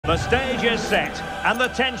The stage is set and the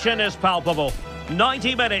tension is palpable.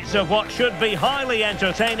 90 minutes of what should be highly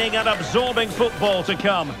entertaining and absorbing football to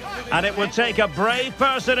come. And it would take a brave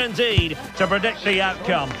person indeed to predict the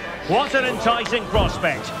outcome. What an enticing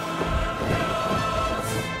prospect.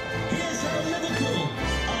 Here's how Liverpool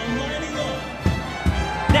are lining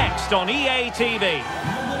up. Next on EA TV.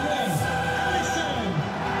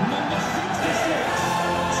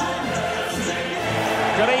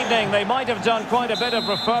 Good evening. They might have done quite a bit of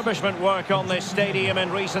refurbishment work on this stadium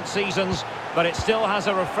in recent seasons, but it still has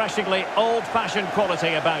a refreshingly old-fashioned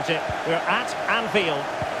quality about it. We're at Anfield.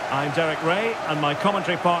 I'm Derek Ray, and my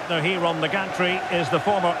commentary partner here on the gantry is the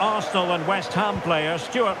former Arsenal and West Ham player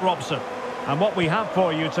Stuart Robson. And what we have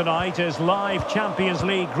for you tonight is live Champions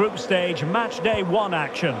League group stage match day 1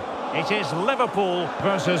 action. It is Liverpool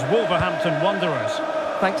versus Wolverhampton Wanderers.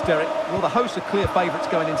 Thanks, Derek. Well, the hosts are clear favourites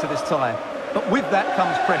going into this tie. But with that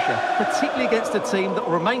comes pressure, particularly against a team that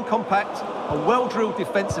will remain compact, are well-drilled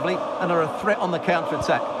defensively and are a threat on the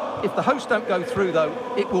counter-attack. If the hosts don't go through, though,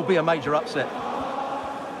 it will be a major upset.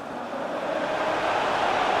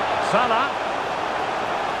 Salah.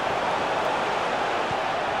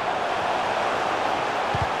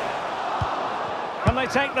 Can they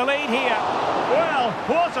take the lead here? Well,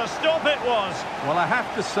 what a stop it was. Well, I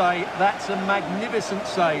have to say, that's a magnificent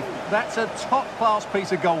save. That's a top-class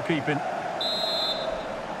piece of goalkeeping.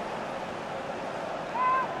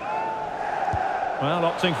 Well,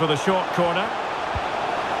 opting for the short corner.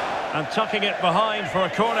 And tucking it behind for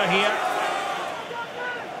a corner here.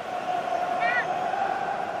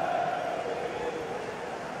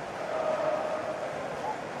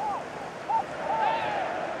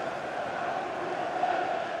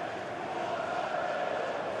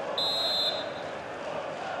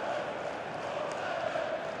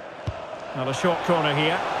 Now a short corner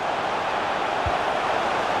here.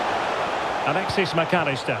 Alexis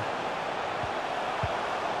McAllister.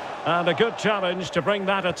 And a good challenge to bring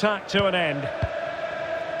that attack to an end.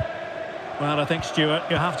 Well, I think, Stuart,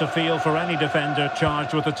 you have to feel for any defender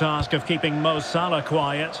charged with the task of keeping Mo Salah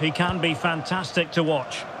quiet. He can be fantastic to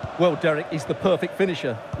watch. Well, Derek, he's the perfect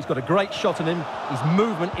finisher. He's got a great shot on him, his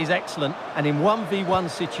movement is excellent, and in 1v1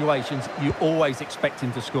 situations, you always expect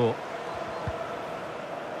him to score.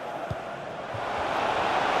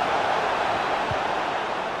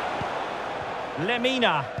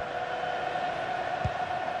 Lemina.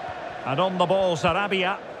 And on the ball,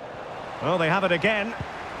 Sarabia. Well, they have it again.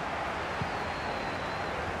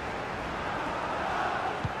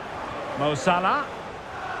 Mo Salah.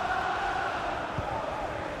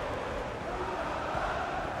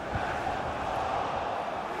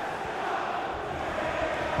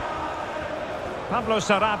 Pablo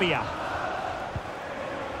Sarabia.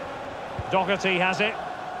 Doherty has it.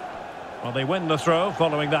 Well, they win the throw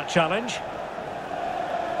following that challenge.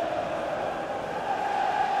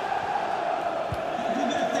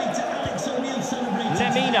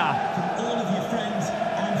 Lemina. From all of your friends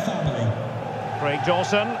and family. Craig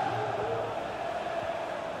Dawson.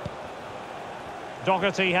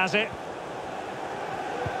 Doherty has it.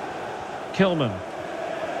 Kilman.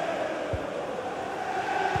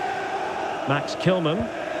 Max Kilman.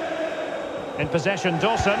 In possession,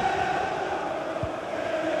 Dawson.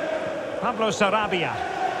 Pablo Sarabia.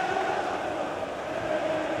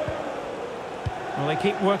 Well, they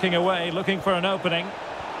keep working away, looking for an opening.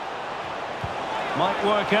 Might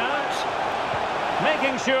work out.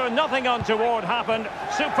 Making sure nothing untoward happened.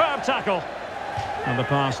 Superb tackle. And the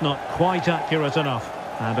pass not quite accurate enough.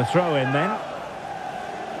 And a throw in then.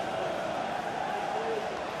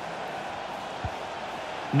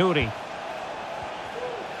 Nouri.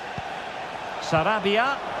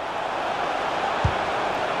 Sarabia.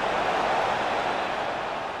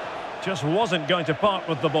 Just wasn't going to part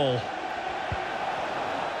with the ball.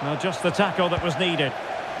 Now just the tackle that was needed.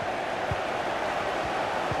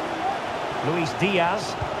 Luis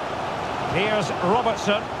Diaz. Here's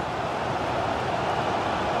Robertson.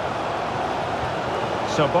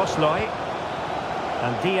 Szoboszlai.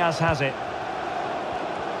 And Diaz has it.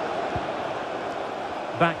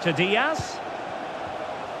 Back to Diaz.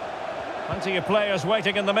 Plenty of players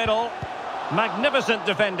waiting in the middle. Magnificent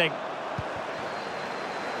defending.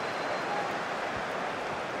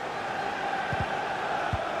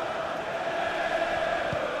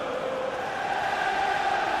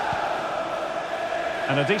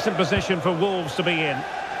 And a decent position for Wolves to be in.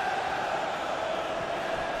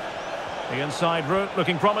 The inside route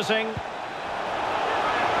looking promising.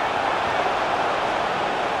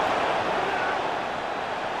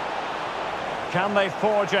 Can they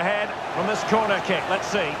forge ahead from this corner kick? Let's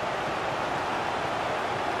see.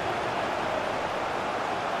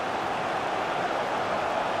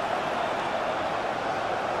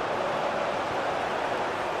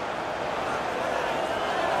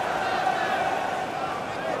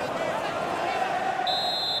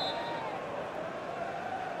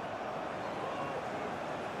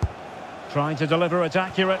 Trying to deliver it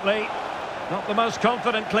accurately. Not the most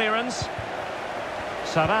confident clearance.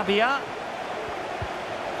 Sarabia.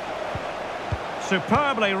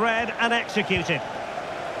 Superbly read and executed.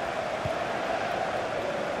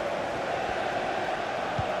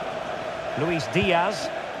 Luis Diaz.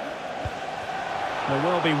 There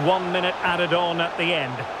will be 1 minute added on at the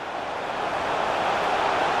end.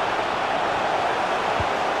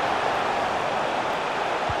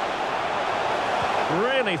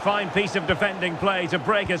 Really fine piece of defending play to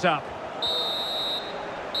break us up.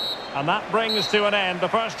 And that brings to an end the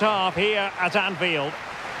first half here at Anfield.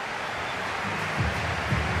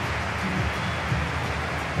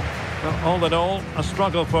 Well, all in all, a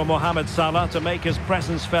struggle for Mohamed Salah to make his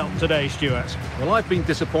presence felt today, Stuart. Well, I've been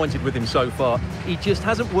disappointed with him so far. He just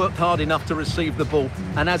hasn't worked hard enough to receive the ball,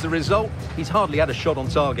 and as a result, he's hardly had a shot on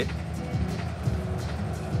target.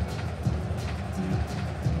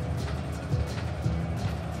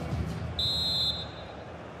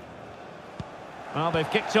 Well, they've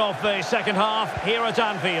kicked off the second half here at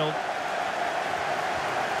Anfield.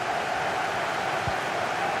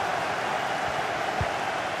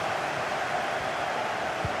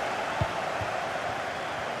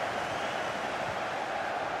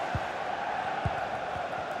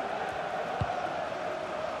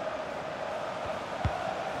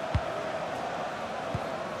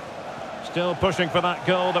 Still pushing for that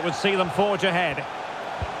goal that would see them forge ahead.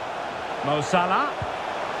 Mo Salah.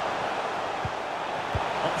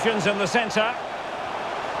 Options in the centre.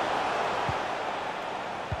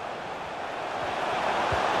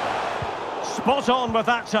 Spot on with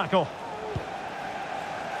that tackle.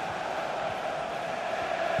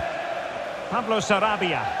 Pablo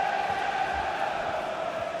Sarabia.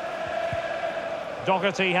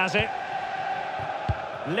 Doherty has it.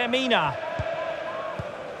 Lemina.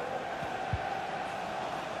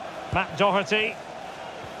 Matt Doherty.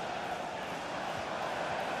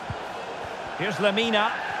 Here's Lemina.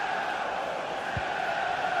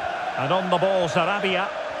 And on the ball, Sarabia.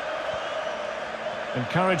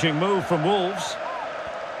 Encouraging move from Wolves.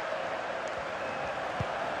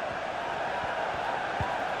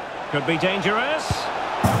 Could be dangerous.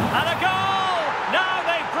 And a goal! Now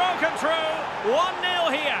they've broken through.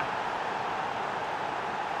 1-0 here.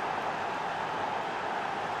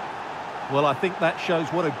 Well, I think that shows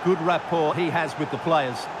what a good rapport he has with the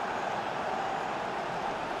players.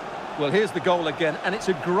 Well, here's the goal again, and it's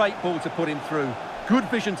a great ball to put him through. Good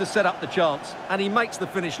vision to set up the chance, and he makes the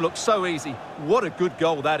finish look so easy. What a good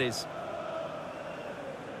goal that is.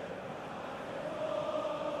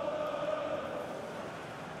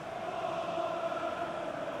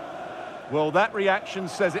 Well, that reaction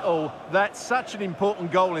says it all. That's such an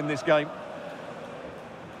important goal in this game.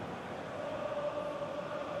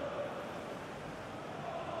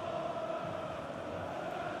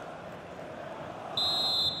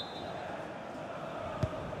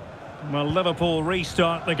 Well, Liverpool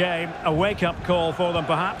restart the game. A wake-up call for them,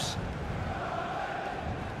 perhaps.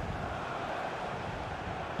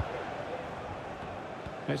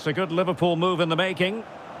 It's a good Liverpool move in the making.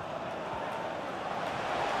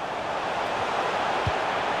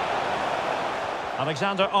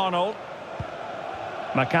 Alexander-Arnold.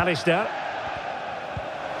 McAllister.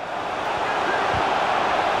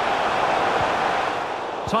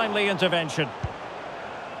 Timely intervention.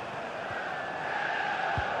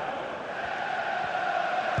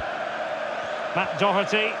 Matt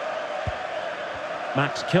Doherty.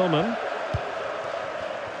 Max Kilman.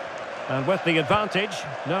 And with the advantage,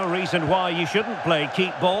 no reason why you shouldn't play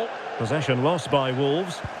keep ball. Possession lost by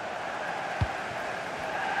Wolves.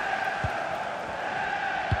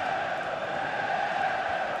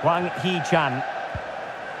 Wang Hee-chan.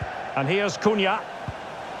 And here's Cunha.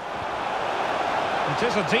 It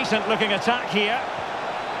is a decent-looking attack here.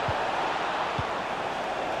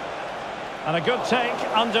 And a good take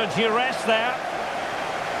under duress there.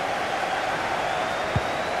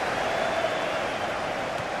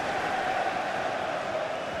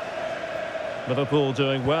 Liverpool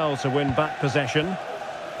doing well to win back possession.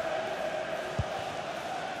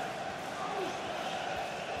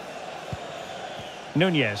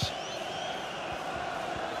 Nunez.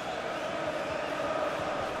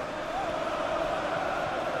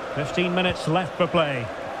 "15 minutes left for play.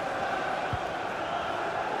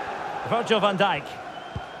 Virgil van Dijk.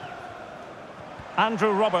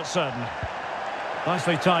 Andrew Robertson.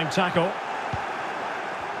 Nicely timed tackle.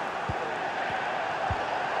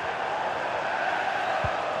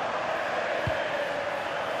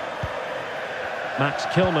 Max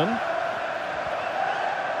Kilman.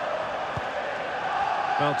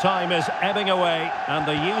 Well, time is ebbing away, and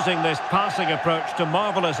they're using this passing approach to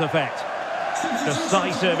marvellous effect.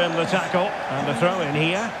 Decisive in the tackle. And the throw in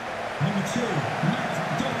here. Number 2,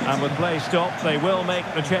 Matt. And with play stopped, they will make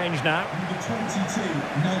the change now. Number 22,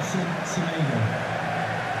 Nelson Semedo.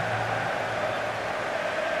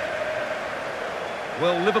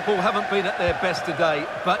 Well, Liverpool haven't been at their best today,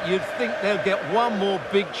 but you'd think they'll get one more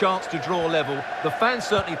big chance to draw level. The fans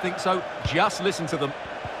certainly think so. Just listen to them.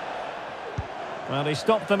 Well, he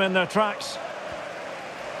stopped them in their tracks.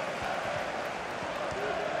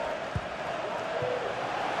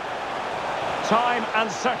 Time and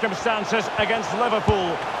circumstances against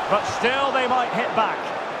Liverpool, but still they might hit back.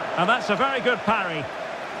 And that's a very good parry.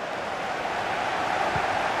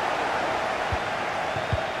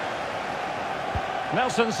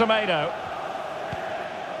 Nelson Semedo.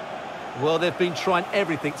 Well, they've been trying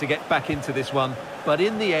everything to get back into this one, but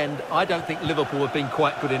in the end, I don't think Liverpool have been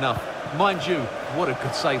quite good enough. Mind you, what a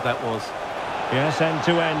good save that was. Yes,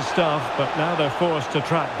 end-to-end stuff, but now they're forced to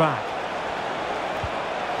track back.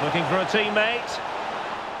 Looking for a teammate.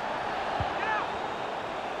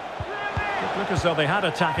 It looked as though they had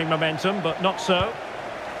attacking momentum, but not so.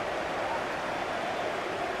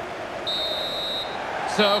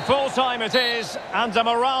 So full-time it is, and a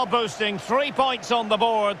morale-boosting 3 points on the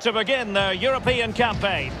board to begin their European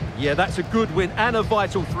campaign. Yeah, that's a good win and a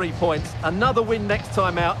vital 3 points. Another win next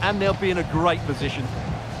time out, and they'll be in a great position.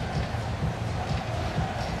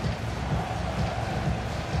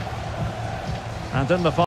 And in the